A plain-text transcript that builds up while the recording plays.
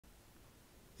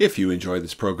If you enjoy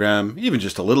this program, even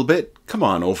just a little bit, come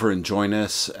on over and join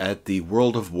us at the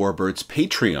World of Warbirds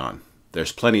Patreon.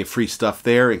 There's plenty of free stuff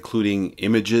there, including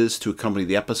images to accompany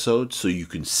the episode so you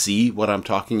can see what I'm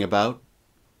talking about.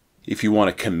 If you want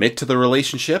to commit to the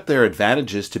relationship, there are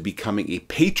advantages to becoming a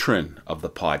patron of the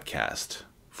podcast.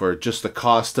 For just the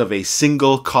cost of a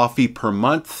single coffee per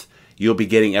month, you'll be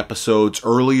getting episodes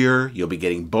earlier, you'll be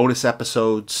getting bonus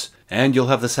episodes, and you'll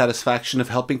have the satisfaction of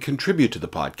helping contribute to the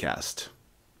podcast.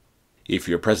 If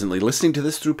you're presently listening to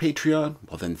this through Patreon,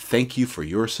 well then thank you for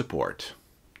your support.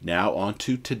 Now on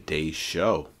to today's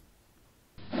show.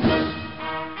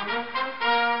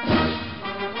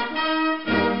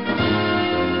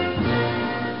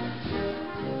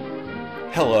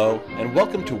 Hello, and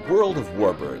welcome to World of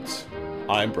Warbirds.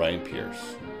 I'm Brian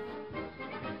Pierce.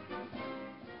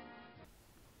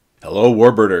 Hello,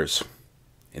 Warbirders.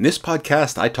 In this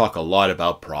podcast, I talk a lot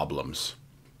about problems.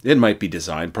 It might be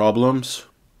design problems,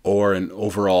 or an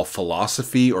overall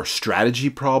philosophy or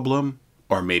strategy problem,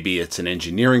 or maybe it's an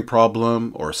engineering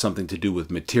problem, or something to do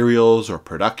with materials or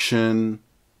production,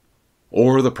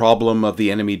 or the problem of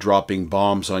the enemy dropping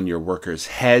bombs on your workers'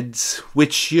 heads,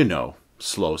 which, you know,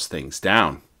 slows things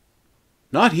down.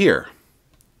 Not here.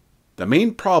 The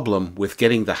main problem with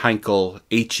getting the Heinkel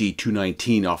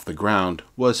HE-219 off the ground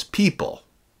was people,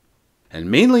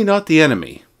 and mainly not the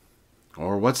enemy.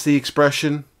 Or what's the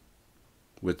expression?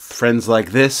 With friends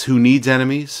like this, who needs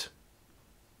enemies?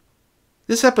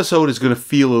 This episode is going to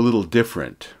feel a little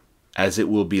different, as it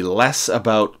will be less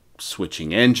about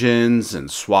switching engines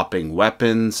and swapping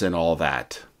weapons and all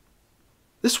that.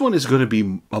 This one is going to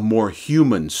be a more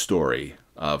human story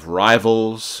of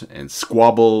rivals and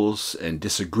squabbles and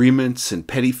disagreements and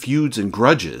petty feuds and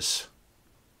grudges.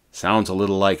 Sounds a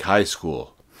little like high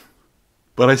school.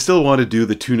 But I still want to do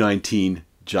the 219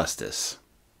 justice.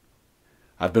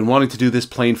 I've been wanting to do this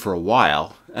plane for a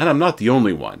while, and I'm not the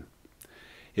only one.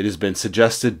 It has been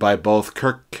suggested by both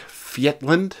Kirk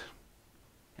Fietland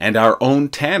and our own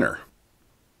Tanner.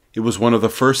 It was one of the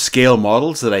first scale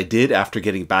models that I did after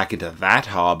getting back into that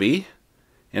hobby,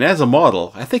 and as a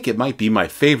model, I think it might be my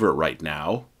favorite right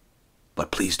now, but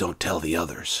please don't tell the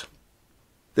others.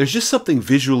 There's just something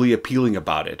visually appealing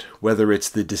about it, whether it's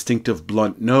the distinctive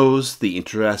blunt nose, the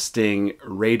interesting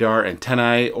radar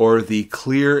antennae, or the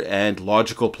clear and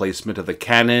logical placement of the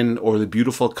cannon, or the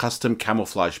beautiful custom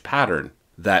camouflage pattern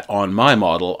that on my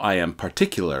model I am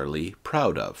particularly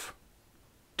proud of.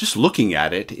 Just looking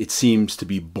at it, it seems to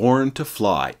be born to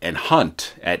fly and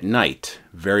hunt at night,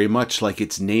 very much like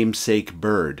its namesake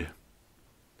bird.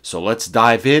 So let's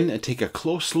dive in and take a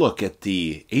close look at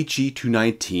the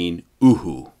HE-219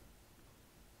 Uhu.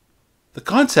 The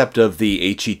concept of the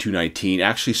HE-219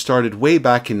 actually started way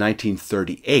back in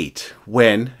 1938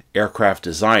 when aircraft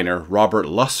designer Robert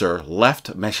Lusser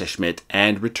left Messerschmitt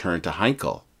and returned to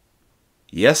Heinkel.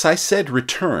 Yes, I said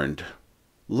returned.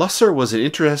 Lusser was an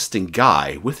interesting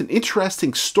guy with an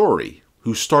interesting story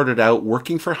who started out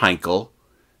working for Heinkel,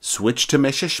 switched to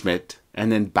Messerschmitt,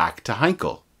 and then back to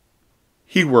Heinkel.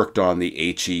 He worked on the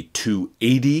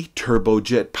HE-280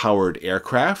 turbojet-powered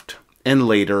aircraft, and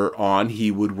later on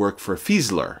he would work for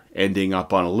Fiesler, ending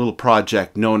up on a little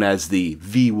project known as the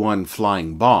V-1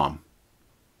 flying bomb.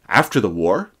 After the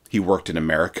war, he worked in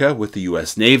America with the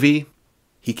US Navy.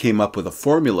 He came up with a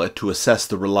formula to assess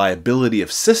the reliability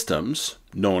of systems,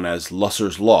 known as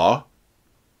Lusser's Law,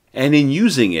 and in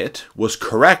using it was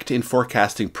correct in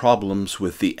forecasting problems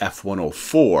with the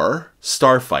F-104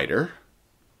 starfighter,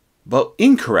 but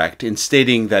incorrect in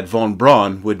stating that von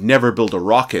Braun would never build a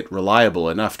rocket reliable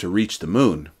enough to reach the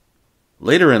moon.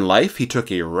 Later in life, he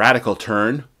took a radical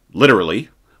turn, literally,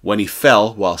 when he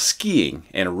fell while skiing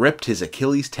and ripped his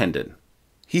Achilles tendon.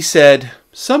 He said,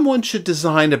 someone should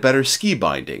design a better ski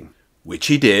binding, which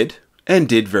he did, and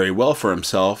did very well for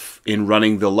himself in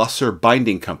running the Lusser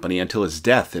Binding Company until his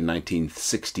death in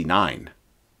 1969.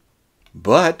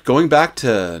 But going back to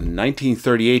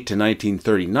 1938 to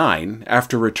 1939,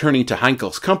 after returning to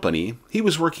Heinkel's company, he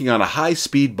was working on a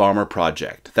high-speed bomber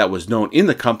project that was known in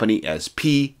the company as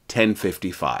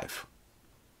P-1055.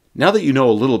 Now that you know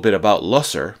a little bit about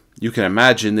Lusser, you can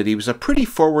imagine that he was a pretty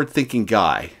forward-thinking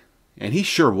guy, and he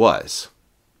sure was.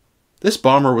 This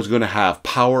bomber was going to have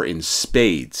power in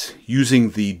spades,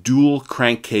 using the dual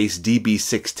crankcase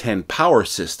DB610 power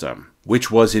system,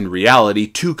 which was in reality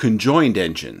two conjoined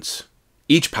engines.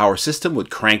 Each power system would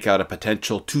crank out a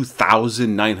potential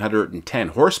 2,910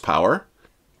 horsepower.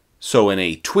 So in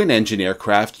a twin-engine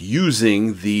aircraft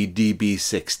using the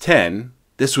DB610,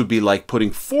 this would be like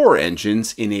putting 4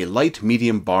 engines in a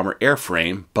light-medium bomber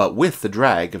airframe, but with the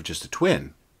drag of just a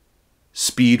twin.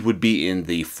 Speed would be in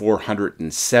the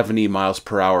 470 miles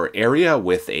per hour area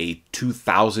with a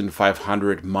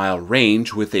 2,500 mile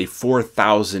range with a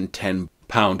 4,010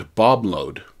 pound bomb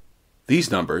load.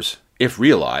 These numbers, if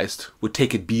realized, would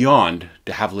take it beyond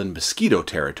de Havilland Mosquito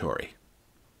territory.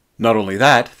 Not only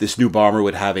that, this new bomber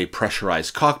would have a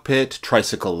pressurized cockpit,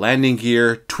 tricycle landing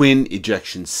gear, twin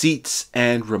ejection seats,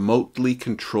 and remotely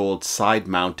controlled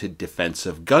side-mounted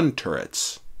defensive gun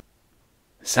turrets.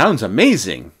 Sounds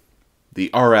amazing! The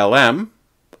RLM,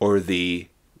 or the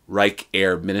Reich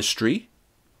Air Ministry,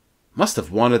 must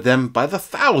have wanted them by the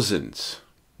thousands.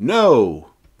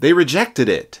 No, they rejected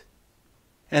it.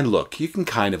 And look, you can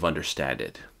kind of understand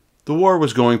it. The war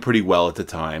was going pretty well at the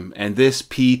time, and this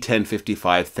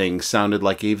P-1055 thing sounded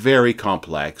like a very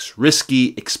complex,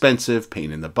 risky, expensive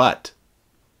pain in the butt.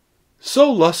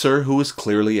 So Lusser, who was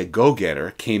clearly a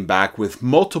go-getter, came back with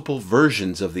multiple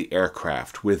versions of the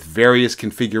aircraft, with various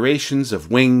configurations of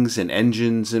wings and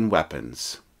engines and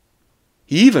weapons.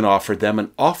 He even offered them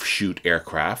an offshoot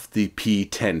aircraft, the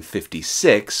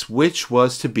P-1056, which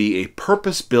was to be a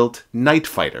purpose-built night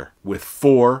fighter with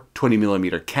 4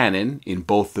 20mm cannon in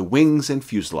both the wings and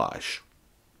fuselage.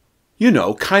 You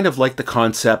know, kind of like the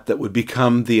concept that would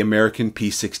become the American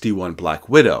P-61 Black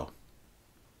Widow.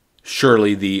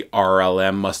 Surely the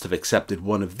RLM must have accepted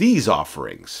one of these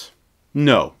offerings.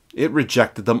 No, it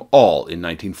rejected them all in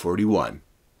 1941.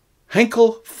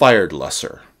 Heinkel fired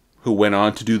Lusser, who went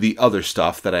on to do the other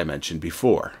stuff that I mentioned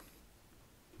before.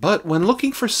 But when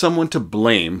looking for someone to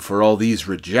blame for all these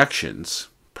rejections,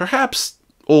 perhaps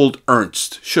old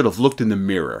Ernst should have looked in the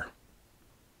mirror.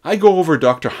 I go over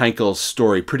Dr. Heinkel's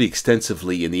story pretty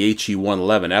extensively in the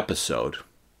HE-111 episode.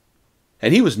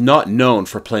 And he was not known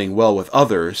for playing well with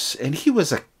others, and he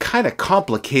was a kind of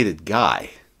complicated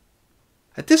guy.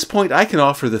 At this point, I can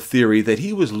offer the theory that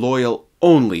he was loyal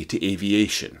only to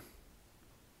aviation.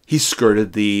 He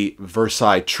skirted the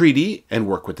Versailles Treaty and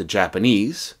worked with the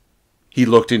Japanese. He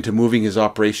looked into moving his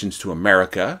operations to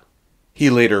America.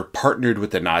 He later partnered with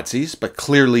the Nazis, but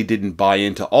clearly didn't buy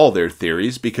into all their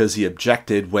theories because he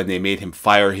objected when they made him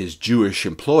fire his Jewish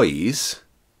employees,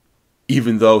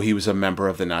 even though he was a member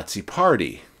of the Nazi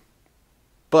Party.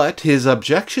 But his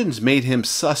objections made him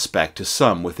suspect to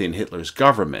some within Hitler's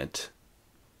government.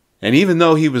 And even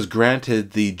though he was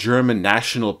granted the German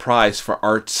National Prize for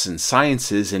Arts and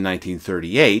Sciences in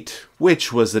 1938,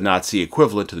 which was the Nazi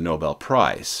equivalent to the Nobel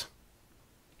Prize,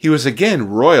 he was again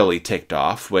royally ticked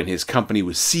off when his company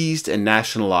was seized and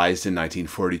nationalized in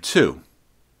 1942.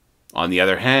 On the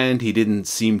other hand, he didn't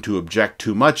seem to object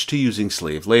too much to using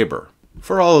slave labor.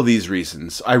 For all of these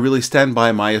reasons, I really stand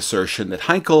by my assertion that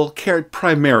Heinkel cared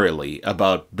primarily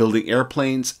about building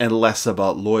airplanes and less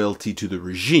about loyalty to the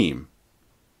regime,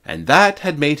 and that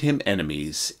had made him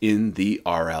enemies in the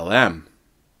RLM.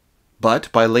 But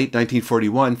by late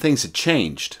 1941, things had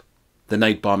changed. The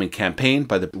night bombing campaign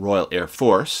by the Royal Air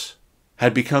Force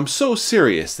had become so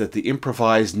serious that the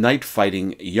improvised night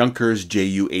fighting Junkers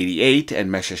Ju-88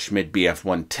 and Messerschmitt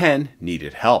Bf-110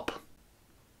 needed help.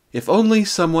 If only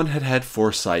someone had had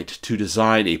foresight to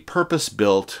design a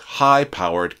purpose-built,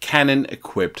 high-powered,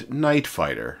 cannon-equipped night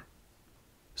fighter.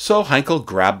 So Heinkel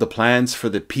grabbed the plans for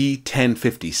the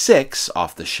P-1056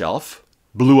 off the shelf,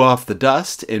 blew off the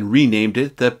dust, and renamed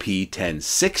it the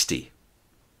P-1060.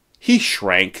 He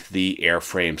shrank the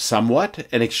airframe somewhat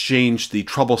and exchanged the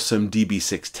troublesome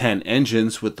DB610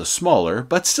 engines with the smaller,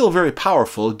 but still very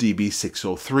powerful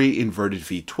DB603 inverted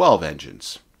V12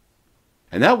 engines.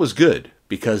 And that was good,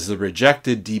 because the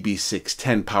rejected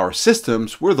DB610 power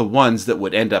systems were the ones that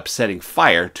would end up setting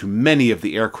fire to many of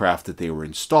the aircraft that they were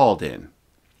installed in,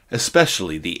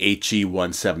 especially the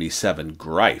HE-177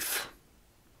 Greif.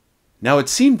 Now it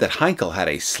seemed that Heinkel had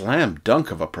a slam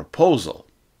dunk of a proposal,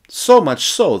 so much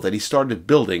so that he started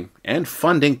building and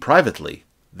funding privately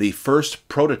the first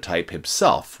prototype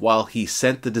himself while he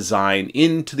sent the design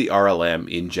into the RLM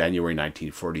in January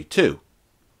 1942.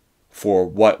 For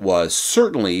what was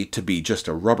certainly to be just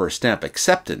a rubber stamp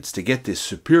acceptance to get this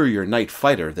superior night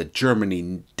fighter that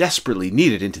Germany desperately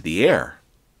needed into the air.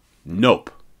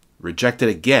 Nope. Rejected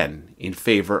again in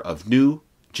favor of new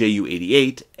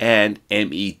Ju-88 and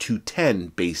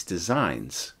Me-210 based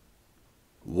designs.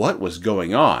 What was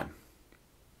going on?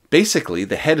 Basically,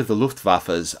 the head of the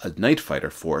Luftwaffe's night fighter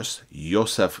force,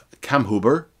 Josef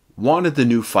Kamhuber, wanted the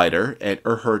new fighter, and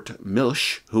Erhard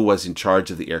Milch, who was in charge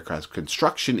of the aircraft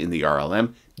construction in the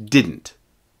RLM, didn't.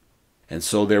 And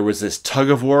so there was this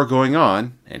tug-of-war going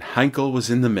on, and Heinkel was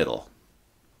in the middle.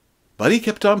 But he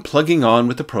kept on plugging on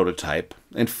with the prototype,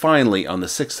 and finally, on the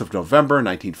 6th of November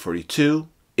 1942,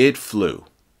 it flew.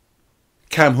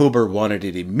 Kamhuber wanted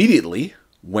it immediately,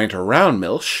 went around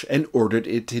Milch and ordered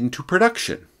it into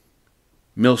production.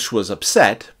 Milch was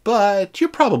upset, but you're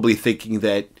probably thinking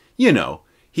that,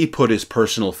 he put his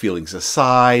personal feelings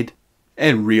aside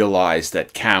and realized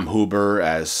that Cam Huber,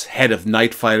 as head of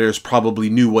night fighters, probably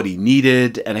knew what he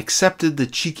needed and accepted the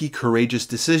cheeky, courageous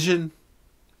decision.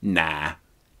 Nah,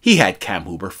 he had Cam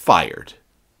Huber fired.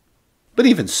 But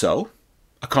even so,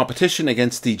 a competition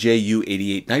against the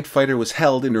Ju-88 Night Fighter was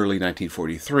held in early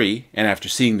 1943, and after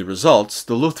seeing the results,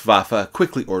 the Luftwaffe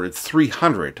quickly ordered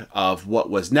 300 of what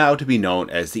was now to be known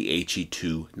as the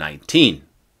HE-219.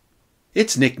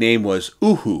 Its nickname was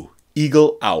Uhu,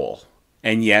 Eagle Owl.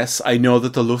 And yes, I know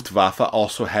that the Luftwaffe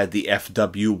also had the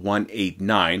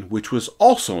FW-189, which was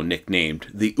also nicknamed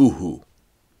the Uhu.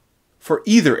 For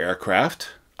either aircraft,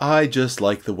 I just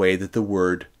like the way that the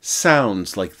word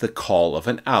sounds like the call of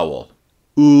an owl.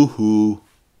 Uhu.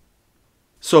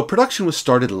 So production was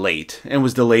started late and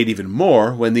was delayed even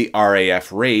more when the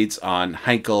RAF raids on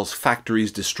Heinkel's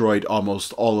factories destroyed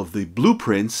almost all of the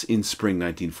blueprints in spring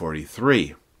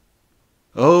 1943.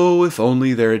 Oh, if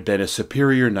only there had been a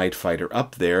superior night fighter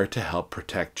up there to help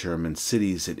protect German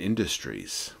cities and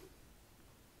industries.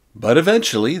 But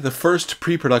eventually, the first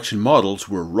pre-production models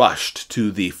were rushed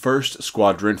to the 1st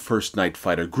Squadron 1st Night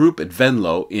Fighter Group at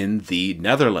Venlo in the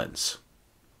Netherlands.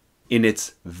 In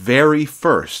its very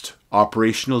first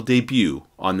operational debut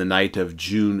on the night of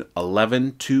June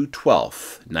 11 to 12,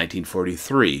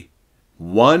 1943,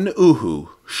 one Uhu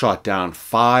shot down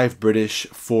 5 British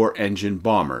 4-engine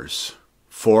bombers,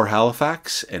 4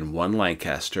 Halifax and 1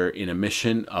 Lancaster, in a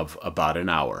mission of about an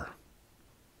hour.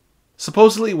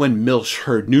 Supposedly when Milch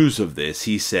heard news of this,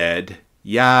 he said,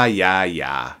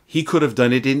 yeah, he could have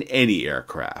done it in any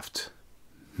aircraft.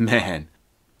 Man,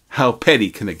 how petty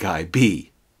can a guy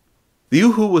be? The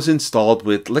Uhu was installed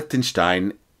with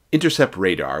Liechtenstein intercept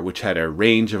radar, which had a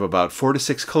range of about 4 to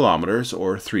 6 kilometers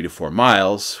or 3 to 4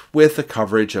 miles, with a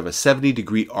coverage of a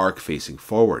 70-degree arc facing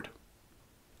forward.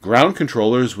 Ground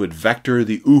controllers would vector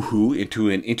the Uhu into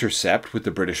an intercept with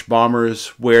the British bombers,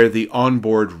 where the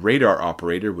onboard radar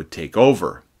operator would take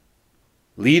over,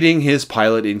 leading his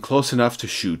pilot in close enough to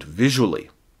shoot visually.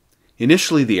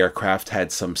 Initially, the aircraft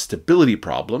had some stability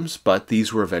problems, but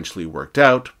these were eventually worked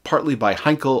out, partly by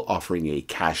Heinkel offering a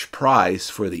cash prize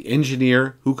for the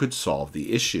engineer who could solve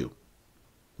the issue.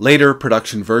 Later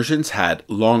production versions had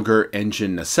longer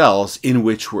engine nacelles in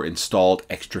which were installed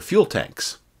extra fuel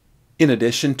tanks. In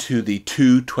addition to the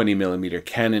 2 20mm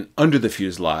cannon under the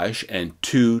fuselage and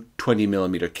 2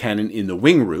 20mm cannon in the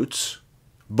wing roots,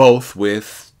 both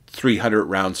with 300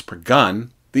 rounds per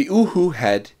gun, the Uhu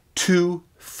had 2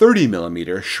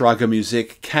 30mm Schräge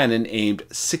Musik cannon aimed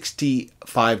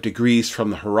 65 degrees from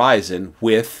the horizon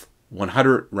with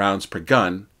 100 rounds per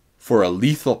gun for a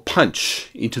lethal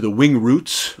punch into the wing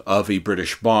roots of a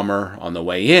British bomber on the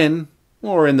way in,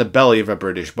 or in the belly of a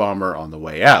British bomber on the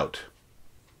way out.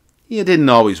 You didn't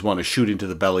always want to shoot into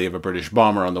the belly of a British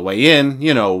bomber on the way in,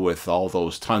 with all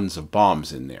those tons of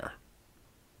bombs in there.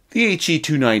 The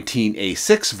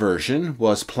HE-219A6 version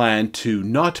was planned to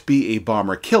not be a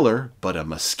bomber killer, but a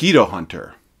mosquito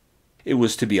hunter. It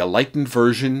was to be a lightened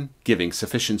version, giving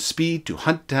sufficient speed to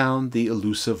hunt down the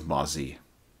elusive Mozzie.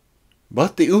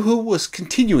 But the Uhu was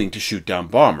continuing to shoot down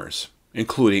bombers,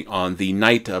 including on the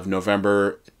night of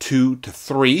November 2 to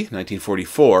 3,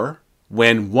 1944,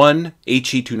 when one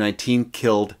HE-219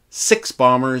 killed 6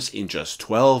 bombers in just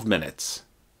 12 minutes.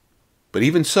 But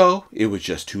even so, it was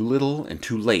just too little and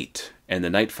too late, and the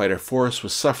night fighter force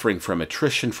was suffering from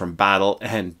attrition from battle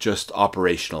and just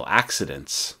operational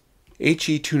accidents.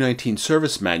 HE-219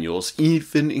 service manuals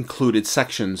even included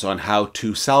sections on how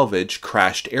to salvage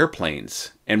crashed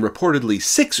airplanes, and reportedly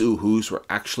 6 Uhus were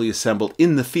actually assembled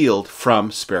in the field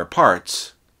from spare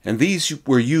parts, and these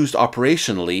were used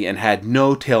operationally and had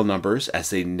no tail numbers as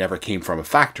they never came from a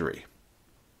factory.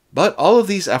 But all of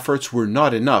these efforts were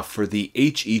not enough for the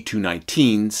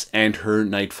HE-219s and her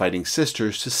night-fighting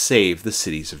sisters to save the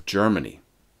cities of Germany.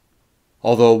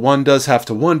 Although one does have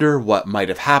to wonder what might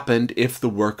have happened if the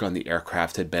work on the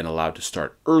aircraft had been allowed to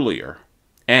start earlier,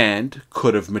 and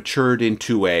could have matured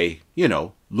into a,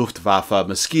 Luftwaffe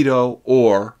Mosquito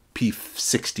or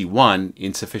P-61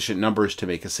 in sufficient numbers to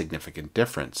make a significant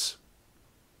difference.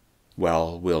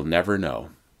 Well, we'll never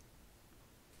know.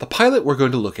 The pilot we're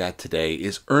going to look at today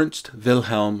is Ernst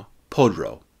Wilhelm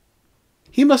Podro.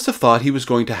 He must have thought he was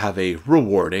going to have a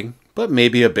rewarding, but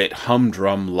maybe a bit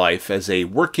humdrum life as a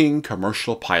working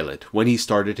commercial pilot when he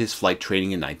started his flight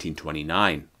training in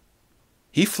 1929.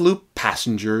 He flew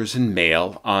passengers and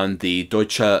mail on the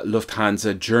Deutsche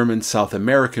Lufthansa German South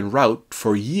American route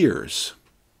for years.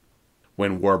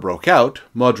 When war broke out,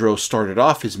 Modrow started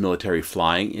off his military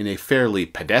flying in a fairly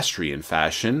pedestrian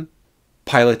fashion,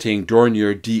 piloting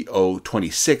Dornier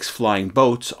Do-26 flying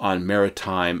boats on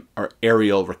maritime or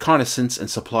aerial reconnaissance and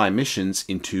supply missions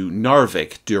into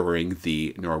Narvik during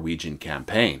the Norwegian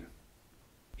campaign.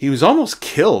 He was almost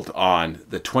killed on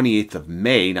the 28th of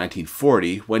May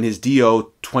 1940 when his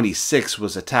Do-26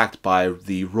 was attacked by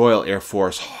the Royal Air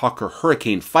Force Hawker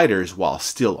Hurricane fighters while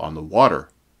still on the water.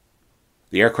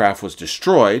 The aircraft was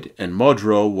destroyed and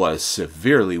Modrow was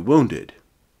severely wounded.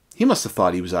 He must have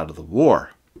thought he was out of the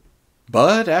war.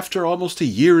 But after almost a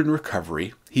year in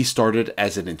recovery, he started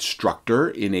as an instructor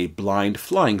in a blind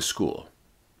flying school.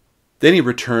 Then he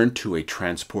returned to a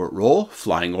transport role,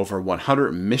 flying over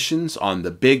 100 missions on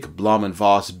the big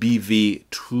Blommenvoss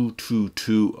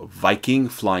BV-222 Viking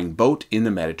flying boat in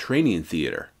the Mediterranean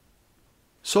theater.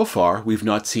 So far, we've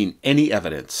not seen any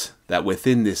evidence that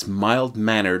within this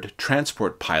mild-mannered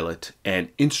transport pilot and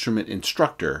instrument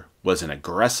instructor was an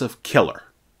aggressive killer.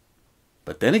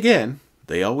 But then again,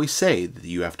 they always say that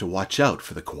you have to watch out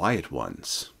for the quiet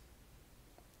ones.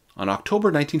 On October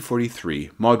 1943,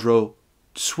 Modrow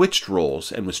switched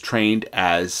roles and was trained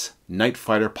as night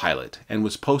fighter pilot and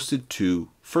was posted to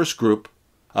 1st Group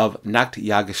of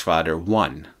Nachtjagerschwader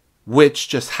 1, which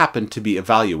just happened to be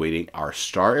evaluating our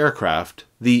star aircraft,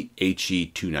 the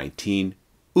HE-219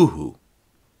 Uhu.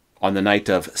 On the night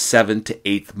of 7th to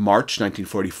 8th March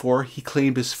 1944, he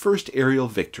claimed his first aerial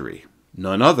victory,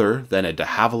 none other than a de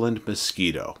Havilland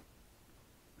Mosquito.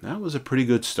 That was a pretty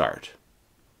good start.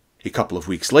 A couple of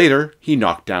weeks later, he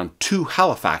knocked down 2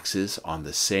 Halifaxes on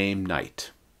the same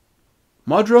night.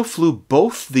 Modrow flew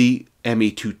both the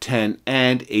Me-210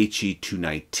 and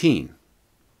HE-219.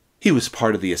 He was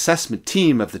part of the assessment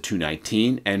team of the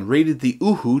 219 and rated the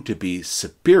Uhu to be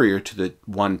superior to the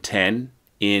 110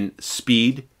 in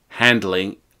speed,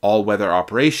 handling, all-weather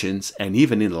operations, and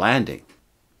even in landing.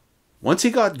 Once he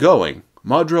got going,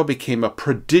 Modrow became a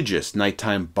prodigious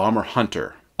nighttime bomber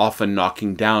hunter, often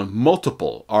knocking down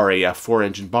multiple RAF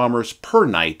 4-engine bombers per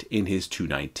night in his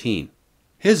 219.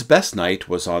 His best night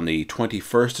was on the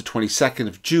 21st to 22nd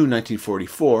of June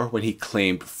 1944 when he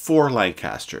claimed 4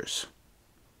 Lancasters.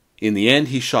 In the end,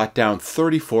 he shot down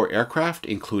 34 aircraft,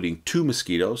 including 2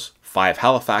 Mosquitoes, 5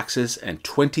 Halifaxes, and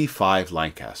 25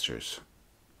 Lancasters.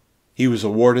 He was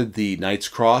awarded the Knight's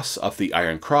Cross of the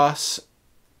Iron Cross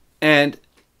and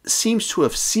seems to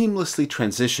have seamlessly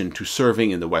transitioned to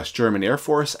serving in the West German Air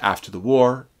Force after the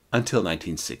war until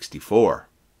 1964.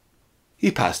 He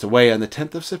passed away on the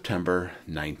 10th of September,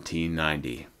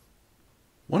 1990.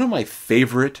 One of my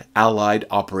favorite Allied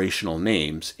operational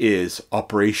names is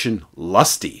Operation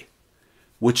Lusty,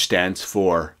 which stands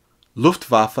for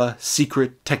Luftwaffe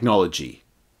Secret Technology.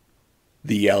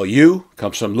 The LU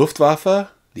comes from Luftwaffe,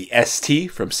 the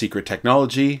ST from Secret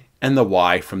Technology, and the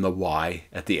Y from the Y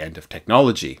at the end of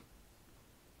technology.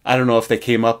 I don't know if they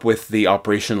came up with the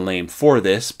operational name for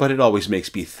this, but it always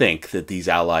makes me think that these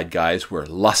Allied guys were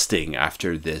lusting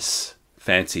after this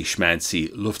fancy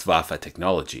schmancy Luftwaffe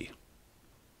technology.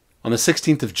 On the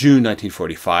 16th of June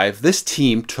 1945, this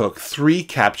team took 3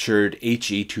 captured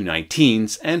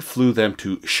HE-219s and flew them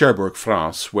to Cherbourg,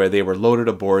 France, where they were loaded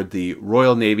aboard the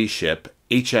Royal Navy ship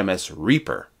HMS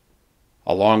Reaper.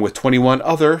 Along with 21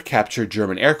 other captured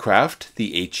German aircraft,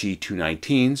 the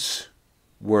HE-219s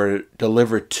were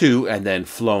delivered to and then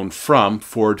flown from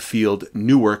Ford Field,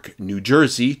 Newark, New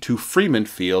Jersey to Freeman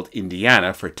Field,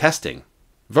 Indiana for testing.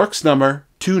 Werks number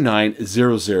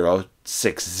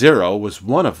 290060 was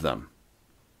one of them.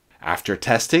 After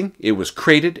testing, it was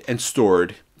crated and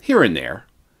stored here and there,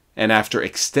 and after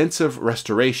extensive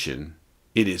restoration,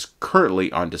 it is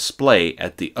currently on display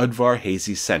at the Udvar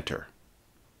Hazy Center.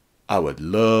 I would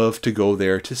love to go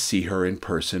there to see her in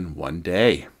person one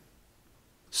day.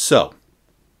 So,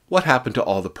 what happened to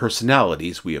all the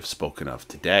personalities we have spoken of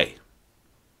today?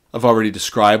 I've already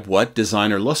described what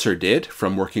designer Lusser did,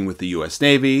 from working with the US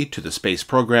Navy to the space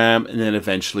program and then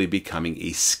eventually becoming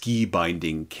a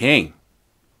ski-binding king.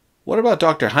 What about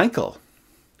Dr. Heinkel?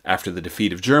 After the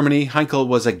defeat of Germany, Heinkel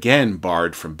was again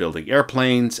barred from building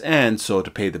airplanes, and so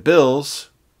to pay the bills,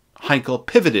 Heinkel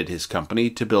pivoted his company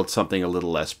to build something a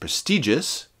little less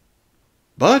prestigious,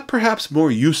 but perhaps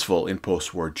more useful in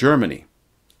post-war Germany: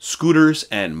 scooters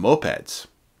and mopeds.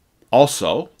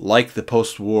 Also, like the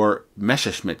post-war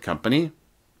Messerschmitt company,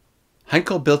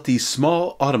 Heinkel built these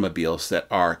small automobiles that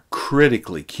are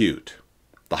critically cute,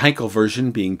 the Heinkel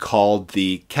version being called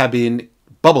the cabin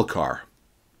bubble car.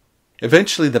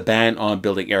 Eventually, the ban on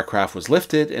building aircraft was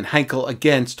lifted, and Heinkel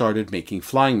again started making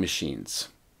flying machines.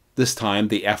 This time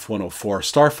the F-104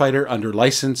 Starfighter under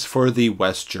license for the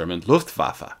West German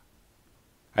Luftwaffe.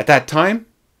 At that time,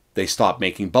 They stopped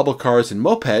making bubble cars and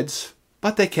mopeds,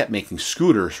 but they kept making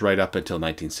scooters right up until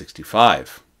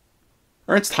 1965.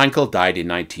 Ernst Heinkel died in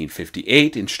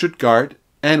 1958 in Stuttgart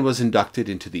and was inducted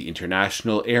into the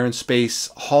International Air and Space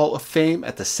Hall of Fame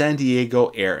at the San Diego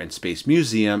Air and Space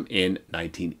Museum in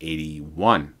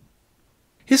 1981.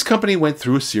 His company went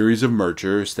through a series of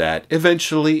mergers that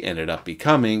eventually ended up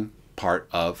becoming part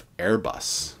of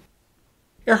Airbus.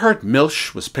 Erhard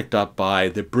Milch was picked up by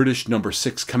the British No.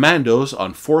 6 Commandos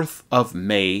on 4th of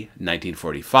May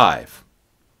 1945.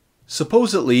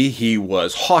 Supposedly, he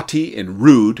was haughty and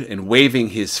rude and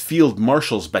waving his field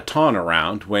marshal's baton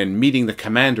around when meeting the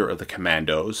commander of the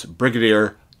Commandos,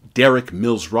 Brigadier Derek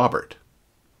Mills Robert.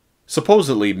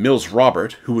 Supposedly, Mills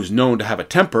Robert, who was known to have a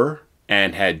temper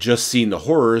and had just seen the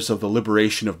horrors of the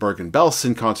liberation of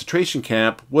Bergen-Belsen concentration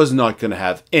camp, was not going to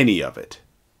have any of it.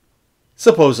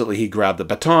 Supposedly, he grabbed the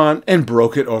baton and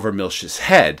broke it over Milch's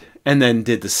head, and then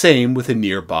did the same with a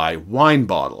nearby wine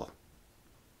bottle.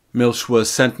 Milch was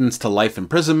sentenced to life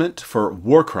imprisonment for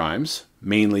war crimes,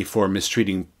 mainly for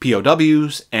mistreating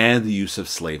POWs and the use of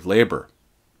slave labor.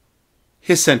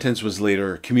 His sentence was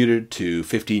later commuted to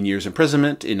 15 years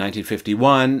imprisonment in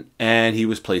 1951, and he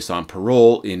was placed on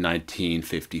parole in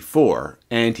 1954,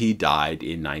 and he died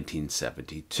in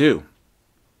 1972.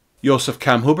 Josef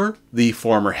Kammhuber, the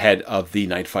former head of the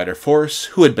Night Fighter Force,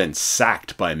 who had been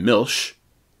sacked by Milch,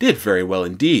 did very well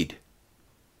indeed.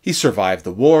 He survived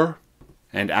the war,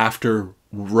 and after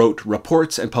wrote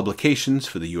reports and publications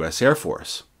for the U.S. Air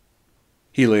Force.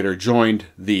 He later joined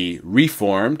the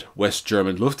reformed West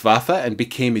German Luftwaffe and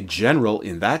became a general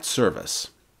in that service.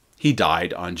 He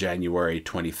died on January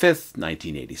 25th,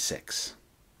 1986.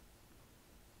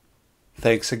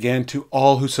 Thanks again to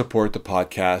all who support the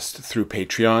podcast through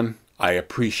Patreon. I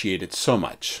appreciate it so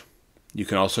much. You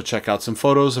can also check out some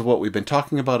photos of what we've been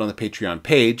talking about on the Patreon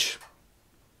page.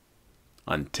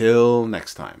 Until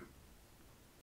next time.